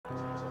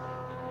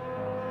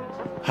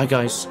Hi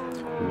guys,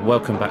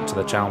 welcome back to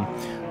the channel.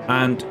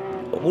 And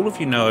all of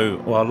you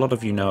know, well, a lot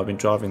of you know, I've been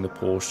driving the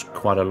Porsche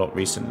quite a lot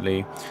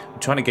recently. I'm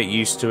trying to get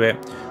used to it.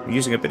 I'm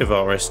using a bit of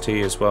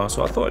RST as well,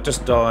 so I thought I'd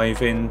just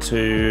dive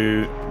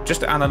into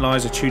just to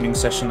analyse a tuning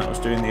session that I was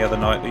doing the other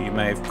night that you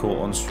may have caught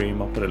on stream.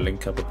 I'll put a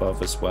link up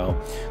above as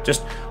well.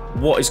 Just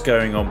what is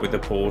going on with the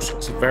Porsche.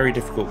 It's a very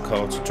difficult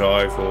car to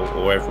drive,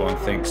 or everyone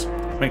thinks.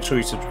 Make sure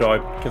you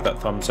subscribe, give that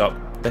thumbs up.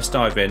 Let's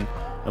dive in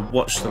and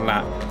watch the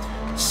lap.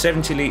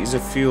 70 litres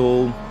of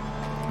fuel,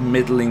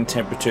 middling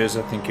temperatures,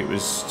 I think it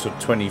was sort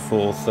of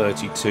 24,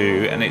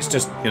 32, and it's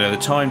just, you know, the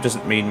time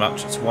doesn't mean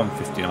much. It's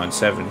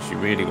 1:59.7 if you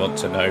really want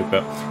to know,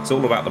 but it's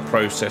all about the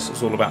process.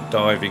 It's all about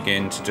diving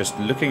into just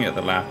looking at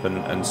the lap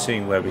and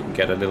seeing where we can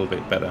get a little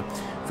bit better.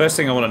 First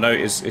thing I want to note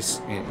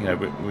is you know,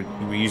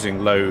 we're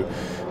using low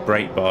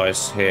brake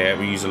bias here.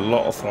 We use a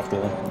lot of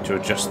throttle to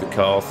adjust the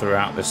car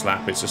throughout this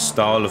lap. It's a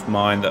style of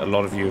mine that a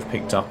lot of you have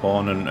picked up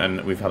on,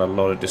 and we've had a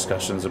lot of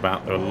discussions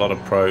about. There are a lot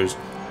of pros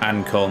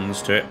and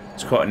cons to it.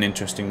 It's quite an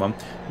interesting one.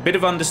 A bit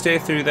of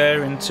understeer through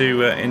there into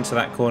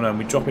that corner, and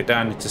we drop it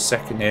down into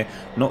second here,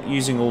 not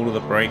using all of the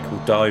brake.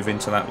 We'll dive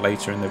into that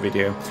later in the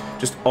video.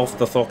 Just off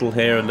the throttle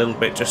here a little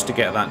bit just to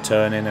get that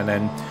turn in, and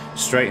then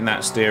straighten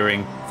that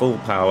steering full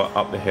power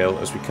up the hill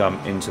as we come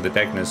into the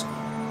Degners.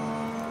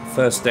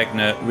 First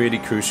Degner, really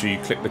crucial. You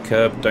clip the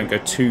curb, don't go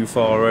too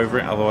far over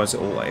it, otherwise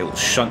it'll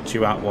shunt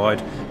you out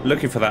wide.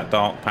 Looking for that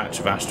dark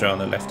patch of Astra on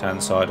the left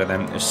hand side, and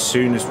then as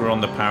soon as we're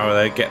on the power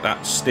there, get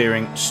that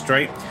steering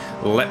straight.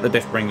 Let the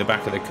diff bring the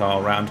back of the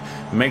car around.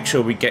 Make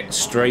sure we get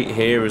straight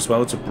here as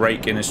well to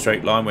brake in a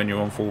straight line when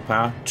you're on full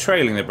power.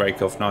 Trailing the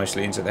brake off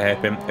nicely into the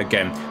hairpin.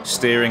 Again,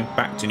 steering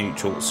back to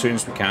neutral as soon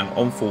as we can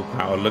on full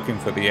power, looking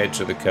for the edge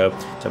of the curb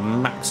to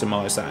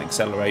maximise that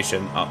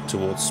acceleration up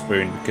towards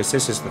Spoon, because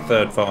this is the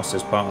third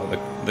fastest part of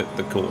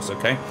the course,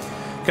 okay?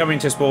 Coming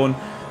to Spawn,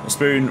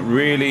 Spoon,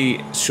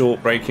 really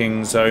short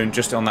braking zone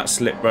just on that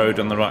slip road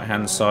on the right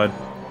hand side.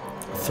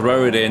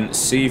 Throw it in,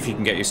 see if you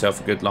can get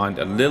yourself a good line.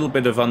 A little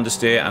bit of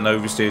understeer and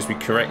oversteer as we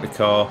correct the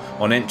car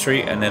on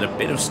entry, and then a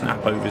bit of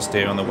snap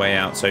oversteer on the way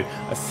out. So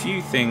a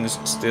few things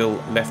still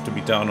left to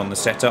be done on the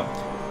setup,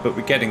 but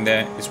we're getting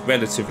there. It's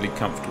relatively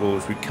comfortable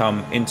as we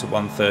come into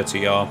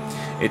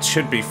 130R. It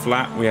should be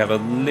flat. We have a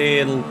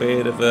little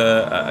bit of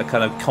a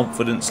kind of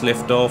confidence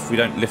lift off. We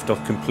don't lift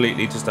off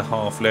completely, just a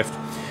half lift.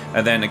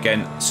 And then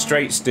again,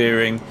 straight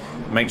steering.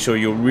 Make sure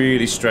you're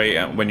really straight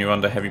when you're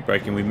under heavy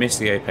braking. We missed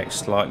the apex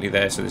slightly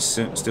there, so there's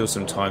still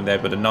some time there,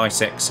 but a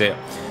nice exit.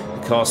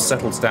 The car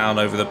settles down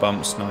over the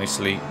bumps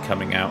nicely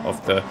coming out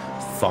of the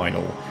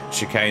final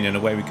chicane, and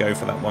away we go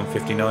for that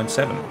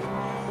 1:59.7.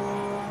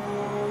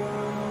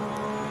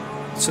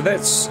 So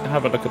let's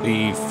have a look at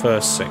the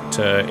first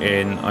sector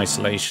in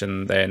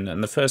isolation then.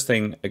 And the first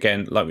thing,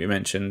 again, like we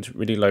mentioned,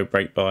 really low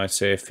brake bias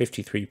here,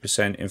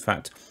 53%. In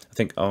fact, I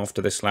think after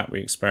this lap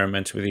we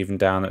experimented with even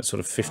down at sort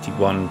of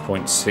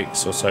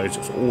 51.6 or so. It's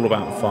all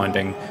about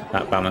finding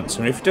that balance.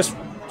 And if you just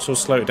sort of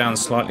slow it down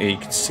slightly, you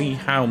can see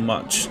how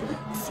much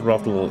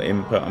throttle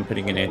input I'm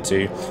putting in here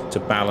to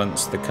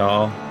balance the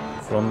car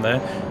from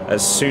there.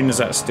 As soon as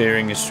that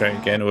steering is straight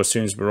again, or as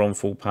soon as we're on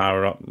full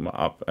power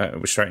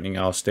we're straightening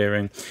our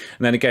steering, and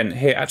then again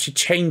here actually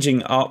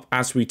changing up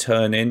as we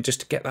turn in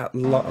just to get that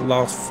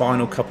last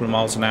final couple of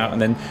miles an hour,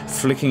 and then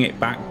flicking it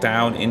back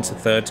down into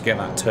third to get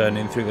that turn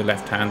in through the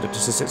left hander,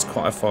 just as it's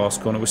quite a fast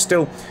corner. We're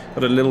still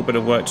got a little bit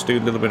of work to do, a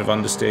little bit of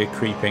understeer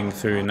creeping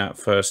through in that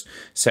first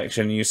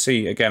section. You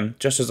see again,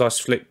 just as I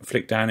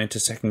flick down into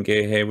second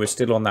gear here, we're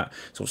still on that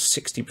sort of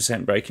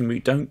 60% braking. We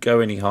don't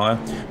go any higher.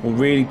 We'll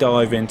really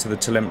dive into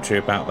the telemetry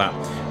about that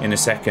in a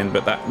second,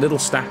 but that little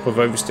snap of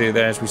oversteer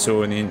there as we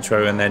saw in the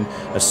intro, and then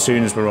as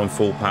soon as we're on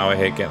full power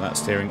here, get that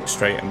steering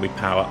straight and we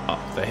power up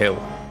the hill.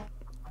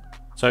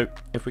 So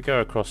if we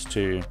go across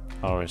to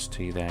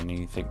RST then,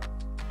 you think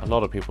a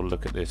lot of people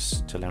look at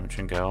this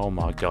telemetry and go, oh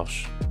my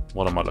gosh,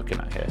 what am I looking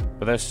at here?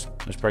 But let's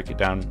break it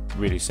down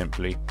really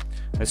simply.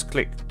 Let's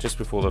click just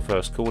before the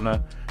first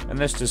corner, and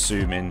let's just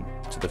zoom in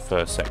to the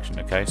first section.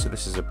 Okay, so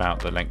this is about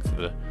the length of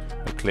the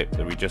clip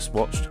that we just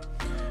watched.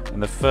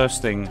 And the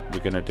first thing we're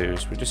going to do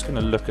is we're just going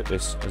to look at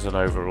this as an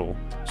overall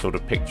sort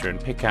of picture and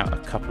pick out a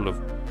couple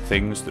of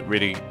things that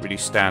really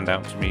stand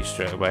out to me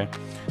straight away.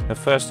 The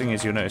first thing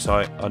is, you'll notice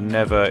I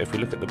never, if we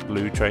look at the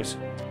blue trace,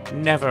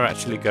 never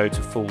actually go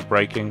to full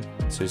braking.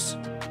 This is,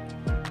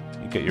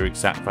 you get your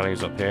exact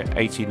values up here,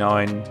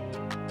 89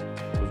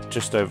 with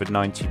just over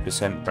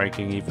 90%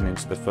 braking even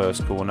into the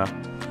first corner.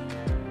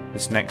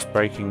 This next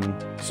braking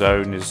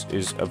zone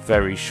is a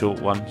very short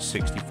one,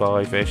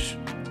 65-ish.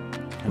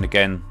 And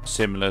again,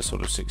 similar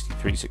sort of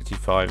 63,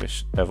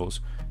 65-ish levels.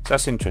 So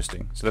that's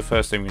interesting. So the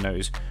first thing we know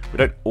is we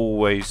don't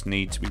always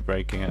need to be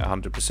braking at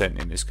 100%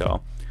 in this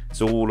car.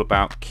 It's all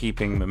about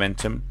keeping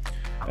momentum,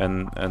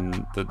 and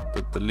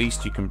the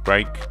least you can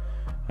brake,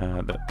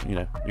 that you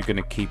know, you're going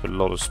to keep a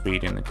lot of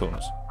speed in the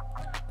corners.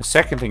 The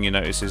second thing you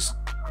notice is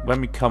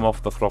when we come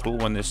off the throttle,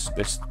 when this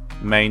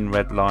main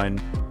red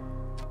line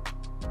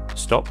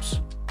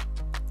stops,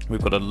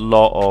 we've got a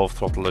lot of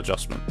throttle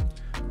adjustment.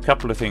 A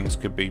couple of things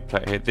could be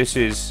played here. This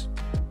is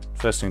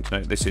first thing to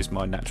note, this is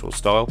my natural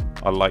style.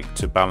 I like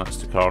to balance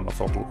the car on the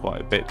throttle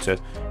quite a bit to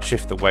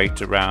shift the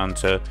weight around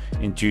to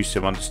induce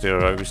some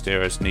understeer or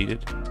oversteer as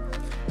needed.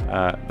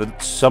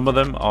 Some of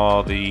them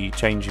are the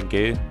change in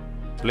gear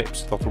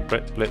blips, throttle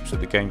blips that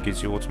the game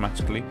gives you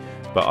automatically,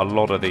 but a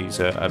lot of these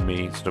are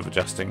me sort of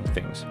adjusting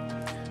things.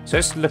 So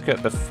let's look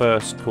at the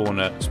first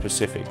corner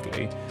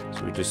specifically.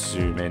 So we just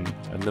zoom in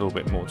a little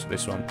bit more to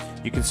this one.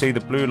 You can see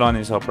the blue line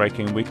is our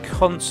braking. We're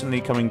constantly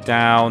coming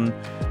down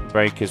the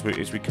brake as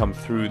we come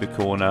through the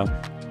corner,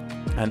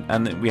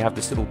 and we have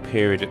this little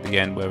period at the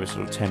end where we're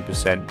sort of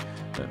 10%,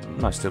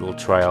 a nice little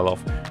trail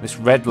off. This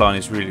red line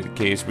is really the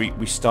key, as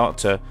we start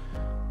to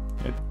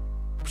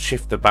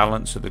shift the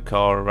balance of the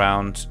car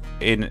around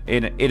in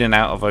and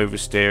out of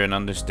oversteer and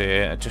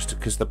understeer, just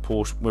because the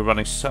Porsche, we're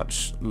running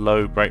such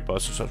low brake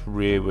bars, such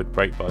rearward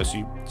brake bars.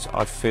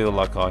 I feel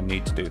like I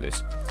need to do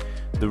this.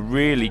 The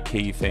really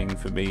key thing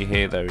for me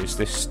here though is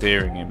this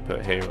steering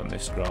input here on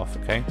this graph.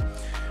 Okay,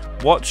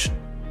 watch.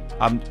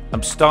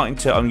 I'm starting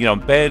to,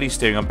 I'm barely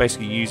steering. I'm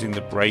basically using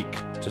the brake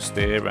to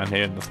steer around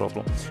here in the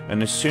throttle.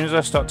 And as soon as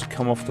I start to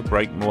come off the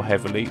brake more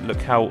heavily,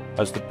 look how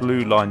as the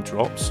blue line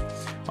drops,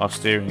 our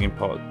steering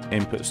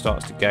input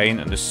starts to gain.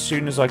 And as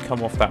soon as I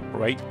come off that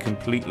brake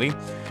completely,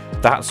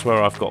 that's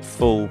where I've got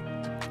full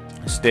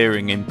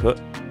steering input.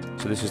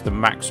 So this is the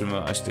maximum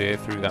that I steer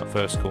through that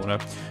first corner.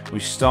 We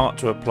start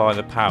to apply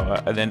the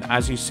power, and then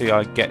as you see,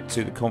 I get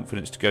to the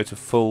confidence to go to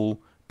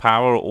full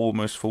power or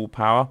almost full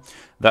power.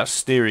 That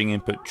steering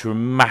input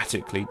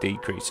dramatically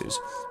decreases.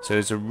 So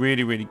there's a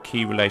really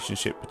key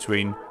relationship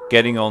between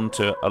getting on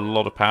to a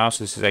lot of power.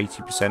 So this is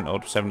 80% or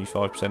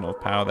 75%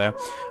 of power there,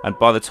 and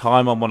by the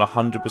time I'm on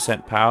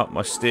 100% power,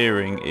 my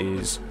steering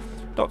is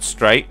not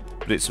straight,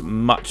 but it's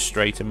much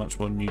straighter, much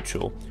more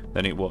neutral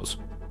than it was.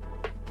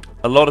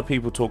 A lot of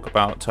people talk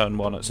about turn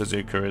 1 at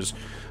Suzuka as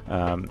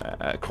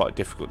quite a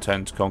difficult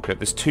turn to conquer.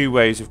 There's two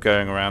ways of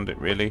going around it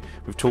really.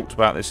 We've talked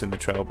about this in the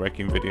trail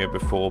braking video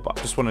before, but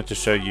I just wanted to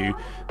show you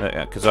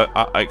because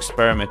I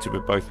experimented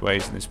with both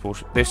ways in this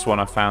Porsche. This one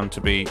I found to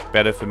be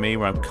better for me,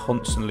 where I'm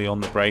constantly on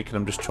the brake and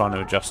I'm just trying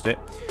to adjust it.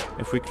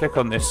 If we click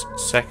on this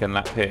second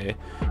lap here,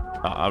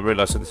 I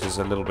realise that this is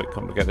a little bit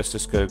complicated. Let's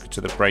just go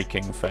to the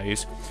braking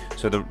phase.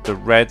 So the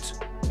red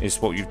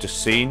is what you've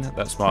just seen.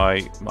 That's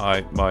my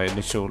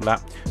initial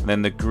lap, and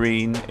then the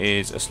green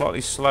is a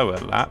slightly slower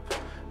lap.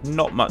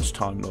 Not much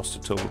time lost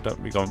at all,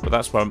 don't be gone, but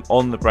that's where I'm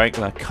on the brake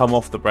and I come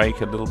off the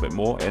brake a little bit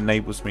more. It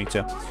enables me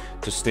to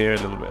steer a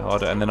little bit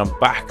harder, and then I'm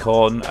back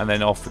on and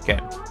then off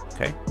again.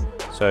 Okay,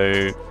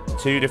 so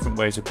two different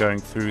ways of going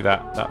through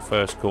that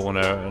first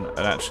corner, and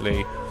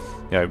actually,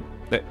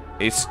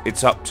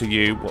 it's up to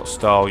you what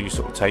style you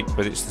sort of take,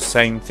 but it's the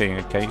same thing.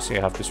 Okay, so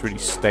you have this really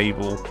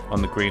stable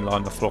on the green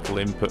line, the throttle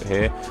input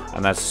here,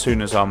 and as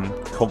soon as I'm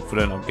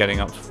confident I'm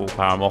getting up to full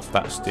power, I'm off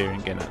that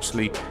steering again,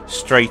 actually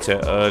straighter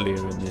earlier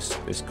in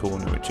this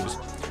corner, which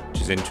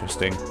is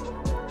interesting.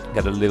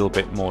 Get a little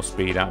bit more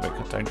speed out of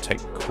it. I don't take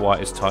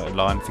quite as tight a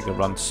line. I think I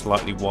run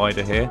slightly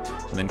wider here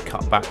and then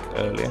cut back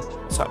earlier.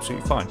 It's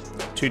absolutely fine.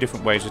 Two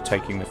different ways of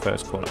taking the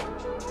first corner.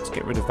 Let's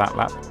get rid of that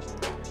lap.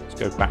 Let's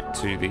go back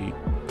to the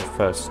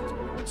first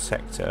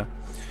sector.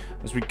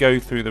 As we go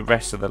through the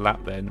rest of the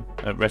lap then,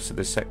 rest of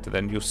this sector,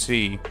 then you'll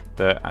see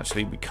that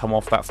actually we come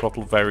off that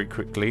throttle very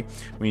quickly.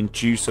 We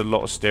induce a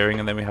lot of steering,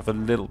 and then we have a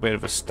little bit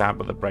of a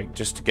stab at the brake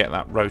just to get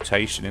that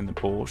rotation in the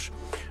Porsche.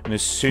 And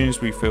as soon as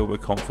we feel we're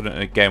confident,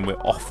 and again we're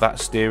off that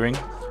steering,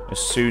 as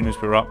soon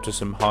as we're up to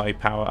some high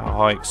power,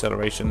 high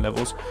acceleration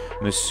levels,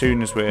 and as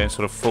soon as we're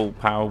sort of full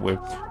power,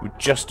 we're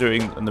just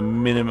doing the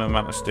minimum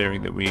amount of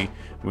steering that we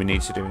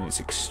need to do. And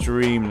it's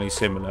extremely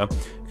similar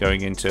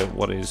going into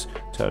what is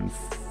turn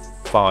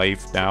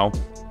 5 now,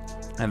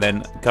 and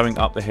then going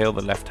up the hill,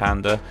 the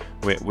left-hander,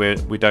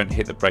 we don't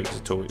hit the brakes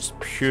at all. It's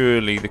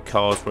purely the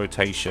car's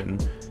rotation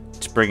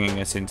to bringing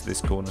us into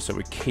this corner, so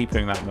we're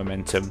keeping that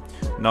momentum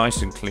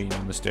nice and clean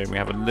on the steering. We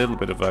have a little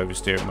bit of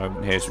oversteering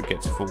moment here as we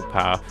get to full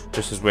power,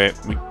 just as we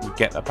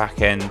get the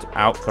back end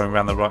out going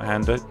around the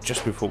right-hander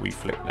just before we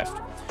flick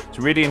left. It's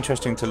really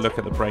interesting to look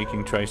at the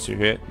braking tracer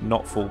here,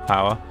 not full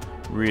power,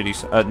 really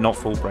not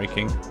full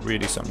braking,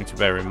 really something to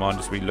bear in mind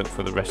as we look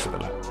for the rest of the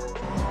lap.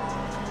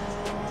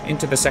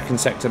 Into the second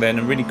sector then,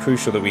 and really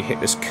crucial that we hit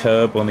this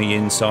curb on the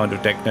inside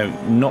of deck. No,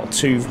 not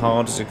too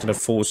hard as it kind of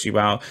force you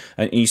out,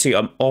 and you see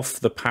I'm off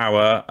the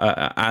power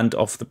and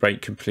off the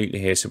brake completely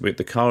here, so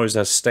the car is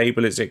as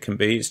stable as it can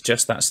be. It's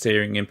just that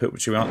steering input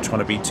which we aren't trying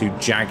to be too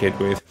jagged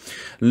with.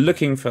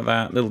 Looking for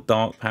that little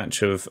dark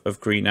patch of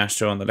green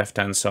astra on the left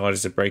hand side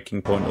as a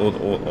braking point,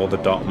 or the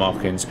dark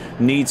markings.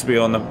 Need to be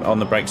on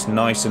the brakes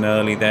nice and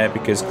early there,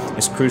 because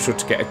it's crucial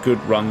to get a good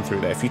run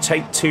through there. If you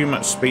take too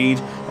much speed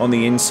on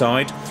the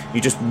inside, you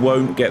just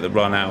won't get the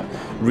run out.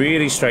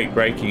 Really straight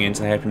braking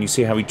into the hairpin. You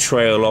see how we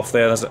trail off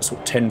there. That's that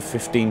sort of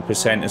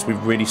 10-15% as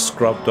we've really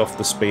scrubbed off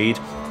the speed.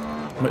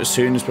 But as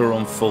soon as we're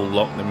on full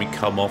lock, then we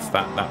come off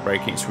that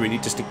braking. It's really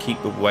just to keep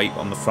the weight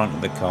on the front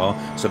of the car,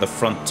 so the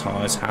front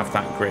tyres have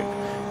that grip.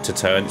 to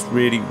turn. It's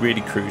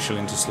really crucial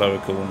into slower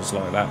corners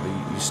like that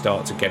you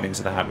start to get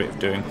into the habit of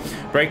doing.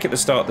 Brake at the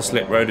start of the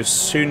slip road. As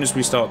soon as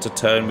we start to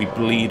turn, we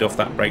bleed off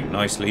that brake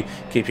nicely,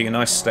 keeping a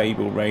nice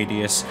stable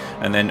radius,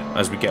 and then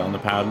as we get on the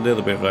power, a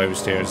little bit of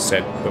oversteer, as I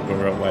said, but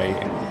we're away.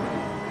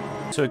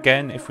 So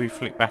again, if we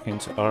flick back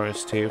into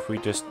RST, if we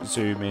just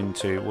zoom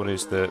into what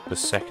is the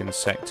second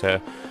sector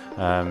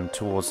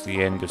towards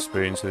the end of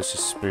spoon, so this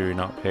is spoon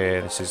up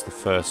here, this is the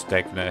first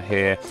degner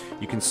here,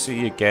 you can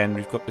see again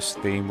we've got this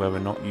theme where we're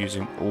not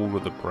using all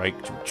of the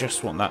brake, we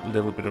just want that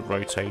little bit of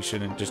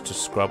rotation and just to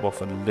scrub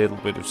off a little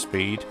bit of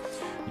speed.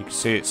 You can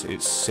see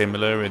it's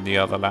similar in the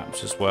other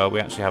laps as well.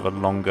 We actually have a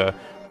longer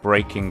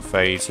braking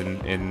phase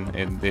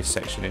in this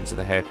section into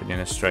the hairpin in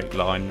a straight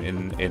line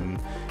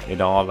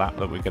in our lap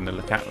that we're going to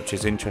look at, which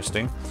is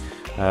interesting.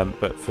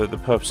 But for the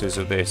purposes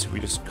of this, if we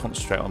just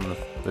concentrate on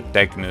the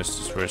degners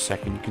just for a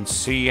second, you can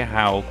see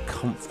how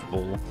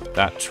comfortable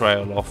that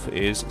trail off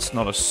is. It's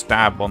not a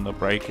stab on the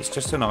brake, it's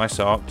just a nice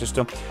arc, just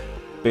to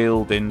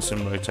build in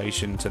some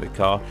rotation to the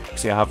car.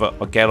 See, I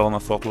get on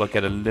the throttle, I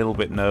get a little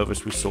bit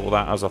nervous. We saw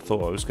that as I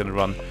thought I was going to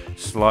run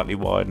slightly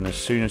wide, and as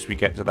soon as we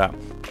get to that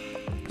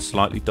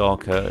slightly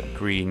darker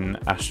green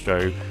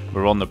Astro,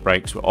 we're on the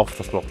brakes, we're off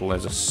the throttle.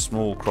 There's a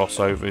small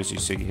crossover as you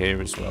see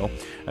here as well,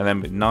 and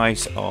then with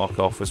nice arc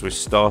off as we're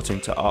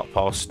starting to up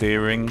our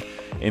steering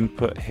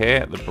input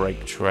here, the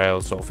brake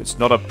trails off. It's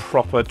not a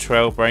proper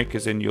trail brake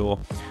as in you're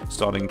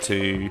starting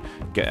to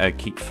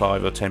keep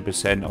 5 or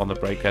 10% on the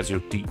brake as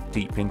you're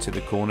deep into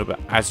the corner,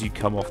 but as you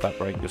come off that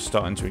brake you're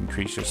starting to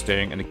increase your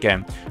steering, and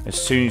again as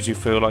soon as you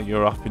feel like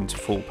you're up into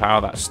full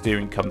power, that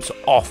steering comes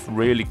off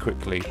really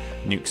quickly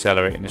and you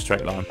accelerate in a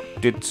straight line.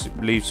 Did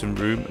leave some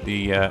room at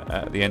the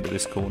end of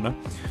this corner,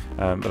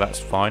 but that's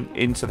fine.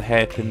 Into the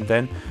hairpin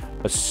then.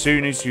 As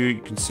soon as you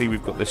can see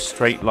we've got this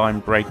straight line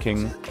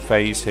braking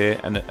phase here,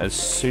 and as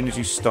soon as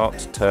you start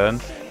to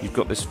turn, you've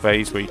got this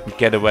phase where you can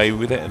get away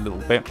with it a little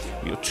bit.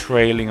 You're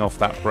trailing off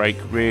that brake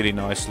really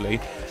nicely,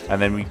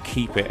 and then we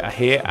keep it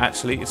here.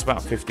 Actually, it's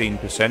about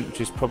 15%, which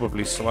is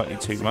probably slightly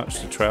too much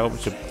to trail, but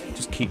to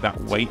just keep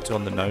that weight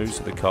on the nose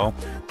of the car.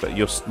 But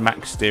your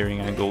max steering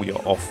angle,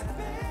 you're off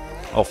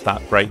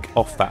that brake,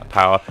 off that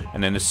power,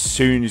 and then as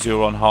soon as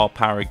you're on hard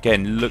power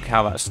again, look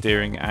how that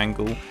steering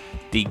angle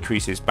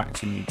decreases back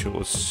to neutral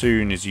as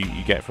soon as you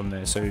get from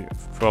there. So I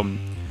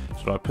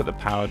put the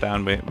power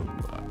down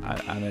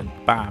and then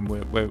bam,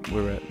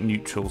 we're at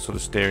neutral sort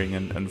of steering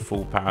and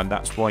full power, and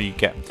that's why you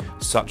get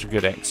such a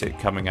good exit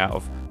coming out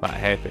of that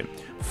hairpin.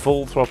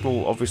 Full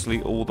throttle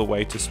obviously all the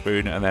way to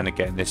spoon, and then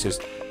again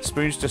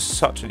spoon's just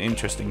such an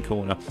interesting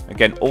corner.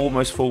 Again,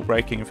 almost full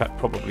braking, in fact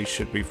probably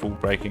should be full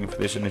braking for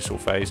this initial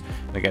phase,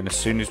 and again as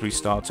soon as we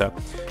start to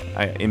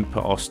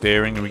input our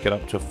steering and we get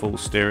up to a full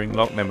steering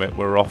lock, then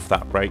we're off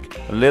that brake.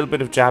 A little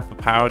bit of jab of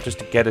power just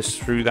to get us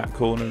through that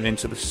corner and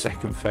into the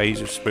second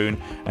phase of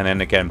spoon, and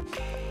then again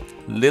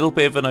little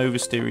bit of an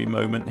oversteering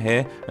moment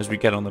here as we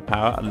get on the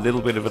power, a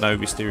little bit of an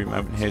oversteering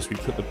moment here as we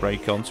put the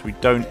brake on, so we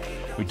don't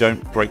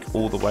brake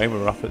all the way,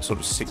 we're up at sort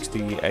of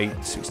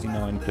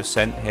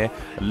 68-69% here.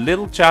 A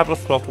little jab of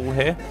throttle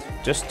here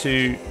just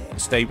to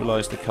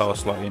stabilize the car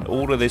slightly, and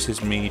all of this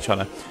is me trying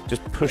to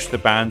just push the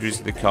boundaries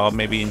of the car,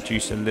 maybe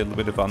induce a little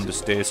bit of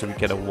understeer so we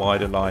get a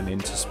wider line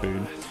into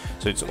spoon.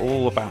 So it's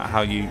all about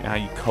how you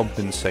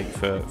compensate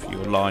for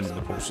your line in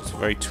the Porsche. It's a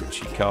very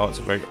twitchy car, it's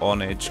a very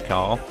on-edge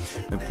car.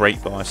 The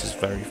brake bias is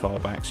very far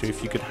back, so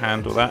if you could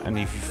handle that, and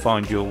if you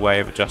find your way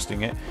of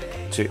adjusting it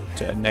to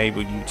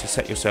enable you to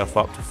set yourself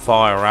up to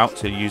fire out,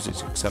 to use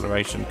its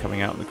acceleration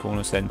coming out in the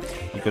corners, then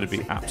you've got to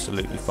be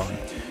absolutely fine.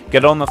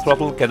 Get on the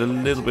throttle, get a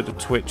little bit of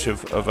twitch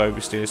of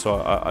oversteer,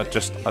 so I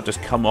just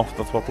come off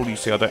the throttle. You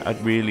see, I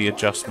really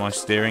adjust my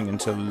steering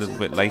until a little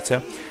bit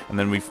later, and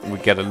then we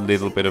get a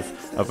little bit of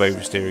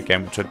oversteer again,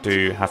 which I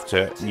do have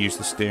to use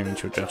the steering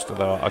to adjust,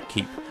 although I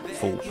keep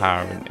full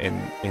power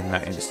in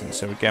that instance.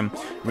 So again,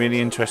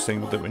 really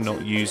interesting that we're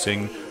not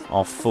using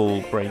our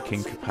full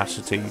braking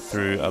capacity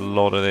through a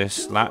lot of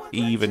this lap,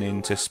 even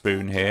into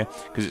spoon here,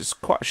 because it's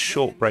quite a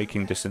short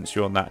braking distance.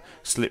 You're on that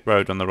slip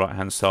road on the right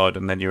hand side,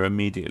 and then you're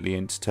immediately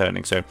into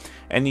turning. So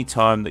any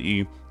time that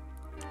you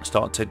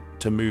start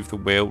to move the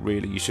wheel,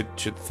 really you should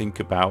think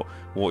about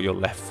what your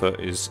left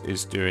foot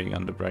is doing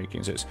under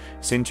braking. So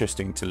it's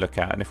interesting to look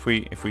at, and if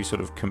we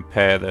sort of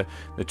compare the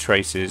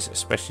traces,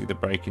 especially the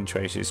braking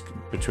traces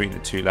between the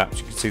two laps,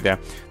 you can see they're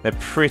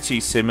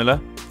pretty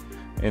similar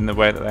in the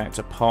way that they act,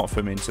 apart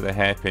from into the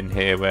hairpin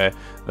here, where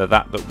the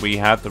lap that we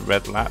had, the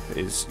red lap,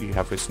 is you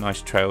have this nice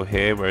trail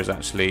here, whereas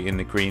actually in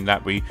the green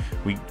lap we're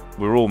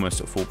almost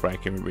at full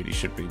braking, we really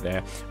should be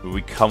there, but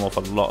we come off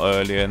a lot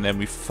earlier, and then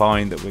we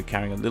find that we're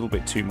carrying a little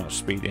bit too much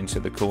speed into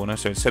the corner.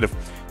 So instead of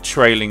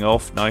trailing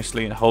off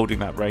nicely and holding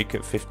that brake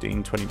at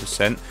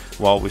 15-20%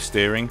 while we're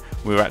steering,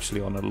 we're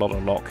actually on a lot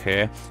of lock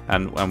here,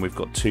 and we've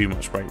got too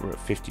much brake. We're at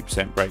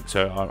 50% brake,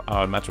 so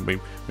I imagine we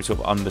sort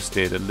of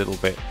understeered a little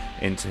bit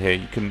into here.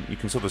 You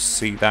can sort of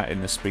see that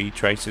in the speed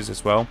traces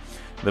as well.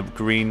 The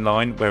green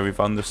line where we've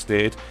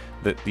understeered,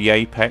 that the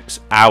apex,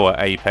 our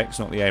apex,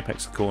 not the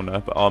apex of the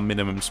corner, but our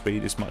minimum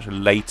speed is much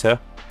later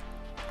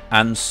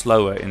and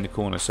slower in the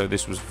corner, so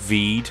this was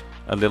V'd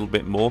a little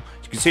bit more.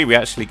 You can see we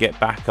actually get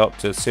back up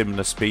to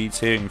similar speeds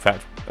here, in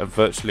fact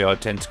virtually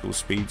identical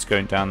speeds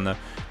going down the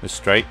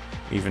straight,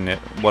 even at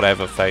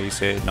whatever phase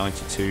here,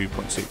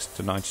 92.6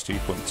 to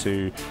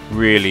 92.2,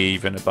 really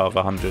even above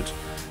 100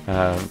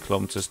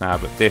 kilometers now.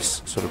 But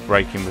this sort of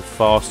braking, we're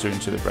faster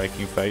into the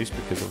braking phase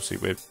because obviously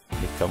we've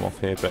come off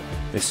here, but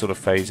this sort of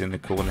phase in the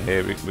corner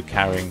here, we're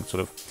carrying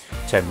sort of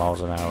 10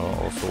 miles an hour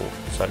or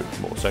so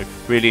more. So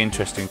really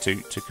interesting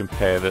to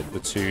compare the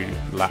two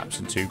laps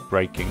and two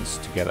brakings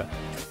together.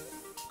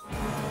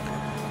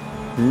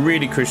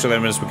 Really crucial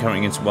element as we're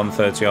coming into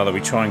 130R that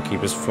we try and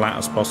keep as flat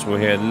as possible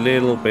here. A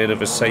little bit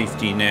of a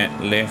safety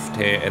net lift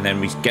here, and then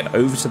we get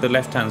over to the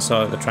left hand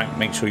side of the track.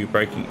 Make sure you're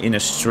braking in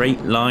a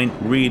straight line.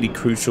 Really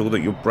crucial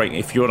that you're braking.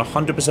 If you're on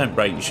 100%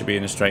 brake, you should be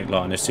in a straight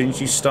line. As soon as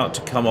you start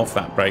to come off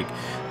that brake,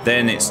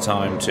 then it's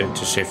time to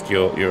shift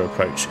your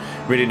approach.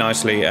 Really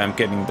nicely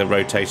getting the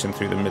rotation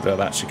through the middle of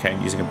that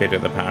chicane, using a bit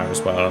of the power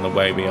as well on the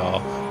way we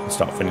are on the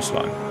start finish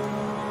line.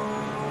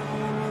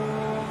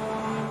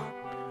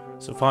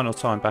 So final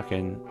time back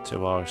into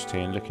RST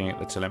and looking at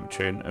the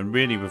telemetry, and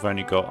really we've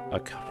only got a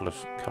couple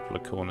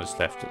of corners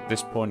left. At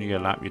this point in your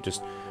lap, you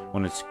just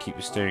wanted to keep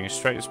the steering as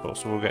straight as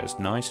possible, get as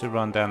nice a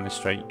run down this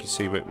straight. You can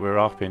see we're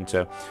up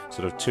into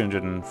sort of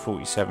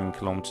 247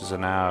 kilometers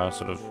an hour,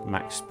 sort of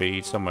max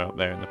speed, somewhere up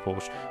there in the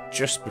Porsche,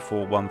 just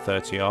before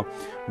 130R.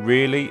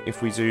 Really,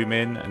 if we zoom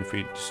in, and if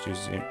we just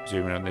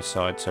zoom in on this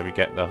side, so we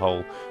get the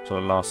whole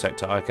sort of last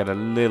sector, I get a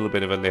little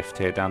bit of a lift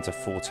here, down to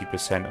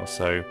 40% or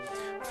so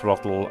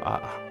throttle.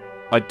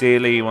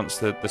 Ideally, once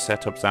the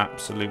setup's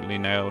absolutely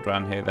nailed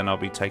around here, then I'll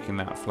be taking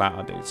that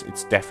flat.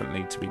 It's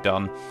definitely to be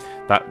done.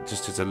 That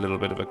just is a little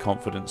bit of a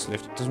confidence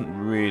lift. It doesn't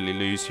really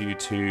lose you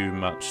too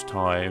much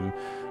time,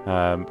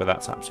 but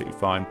that's absolutely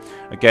fine.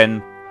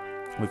 Again,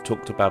 we've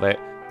talked about it.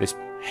 This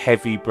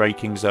heavy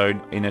braking zone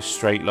in a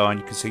straight line.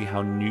 You can see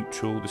how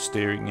neutral the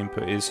steering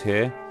input is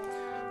here.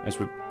 As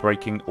we're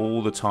braking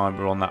all the time,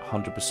 we're on that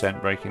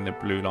 100% braking, the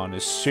blue line.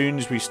 As soon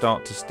as we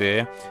start to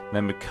steer,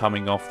 then we're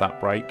coming off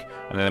that brake,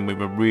 and then we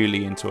were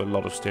really into a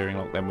lot of steering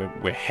lock, then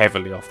we're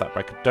heavily off that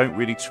brake. I don't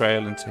really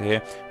trail into here.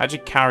 I actually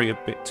carry a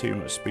bit too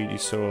much speed. You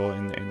saw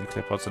in the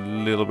clip, I was a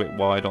little bit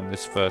wide on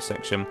this first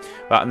section.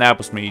 That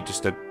enables me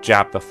just to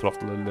jab the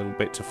throttle a little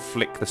bit, to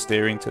flick the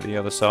steering to the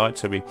other side,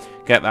 so we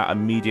get that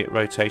immediate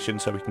rotation,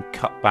 so we can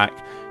cut back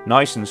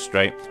nice and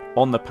straight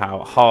on the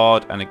power,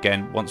 hard. And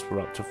again, once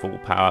we're up to full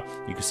power,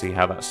 you can see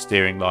how that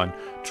steering line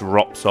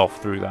drops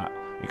off through that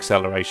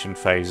acceleration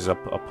phase as I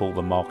pull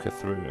the marker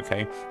through.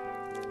 Okay,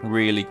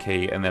 really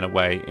key, and then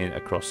away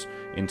across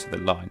into the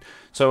line.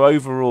 So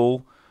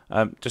overall,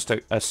 just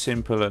a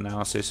simple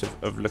analysis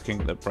of looking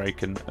at the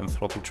brake and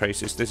throttle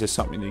traces. This is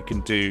something that you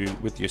can do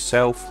with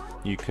yourself.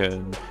 You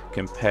can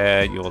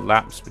compare your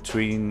laps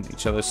between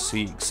each other,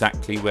 see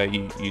exactly where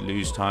you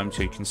lose time.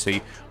 So you can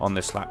see on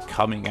this lap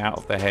coming out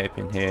of the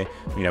hairpin here,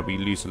 you know, we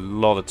lose a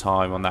lot of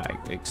time on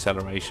that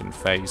acceleration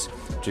phase,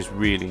 which is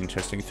really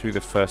interesting. Through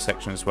the first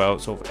section as well,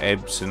 it sort of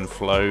ebbs and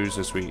flows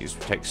as we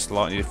take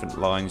slightly different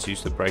lines,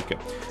 use the brake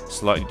at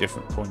slightly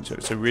different points. So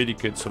it's a really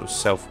good sort of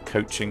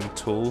self-coaching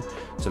tool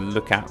to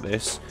look at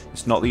this.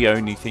 It's not the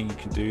only thing you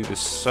can do. There's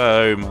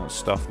so much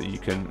stuff that you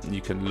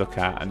can look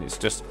at, and it's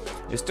just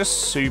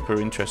super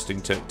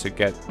interesting to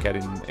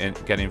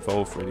get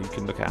involved. Really, you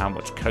can look at how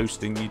much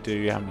coasting you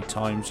do, how many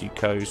times you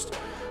coast,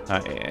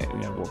 you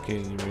know, what gear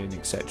you're in,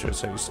 etc.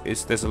 So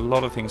there's a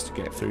lot of things to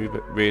get through,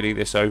 but really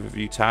this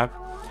overview tab,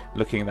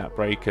 looking at that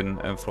brake and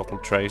throttle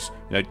trace,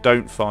 you know,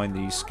 don't find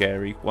these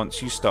scary.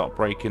 Once you start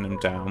breaking them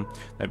down,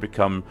 they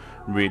become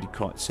really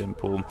quite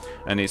simple,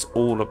 and it's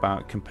all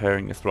about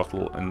comparing your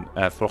throttle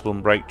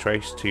and brake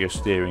trace to your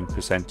steering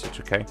percentage.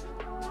 Okay,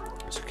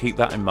 so keep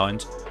that in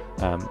mind,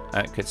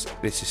 because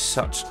this is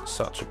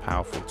such a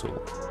powerful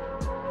tool.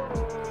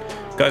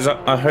 Guys,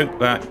 I hope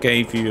that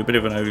gave you a bit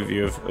of an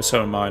overview of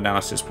some of my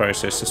analysis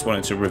process. Just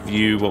wanted to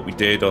review what we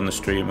did on the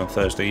stream on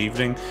Thursday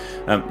evening.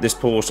 This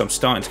Porsche, I'm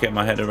starting to get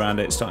my head around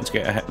it, starting to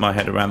get my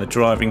head around the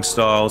driving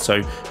style,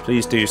 so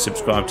please do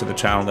subscribe to the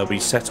channel. There'll be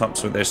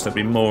setups with this, there'll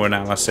be more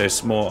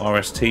analysis, more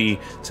RST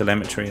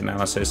telemetry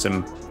analysis,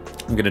 and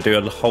I'm going to do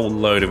a whole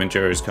load of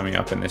enduros coming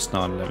up in this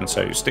 911,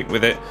 so stick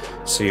with it.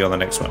 See you on the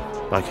next one.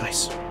 Bye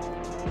guys.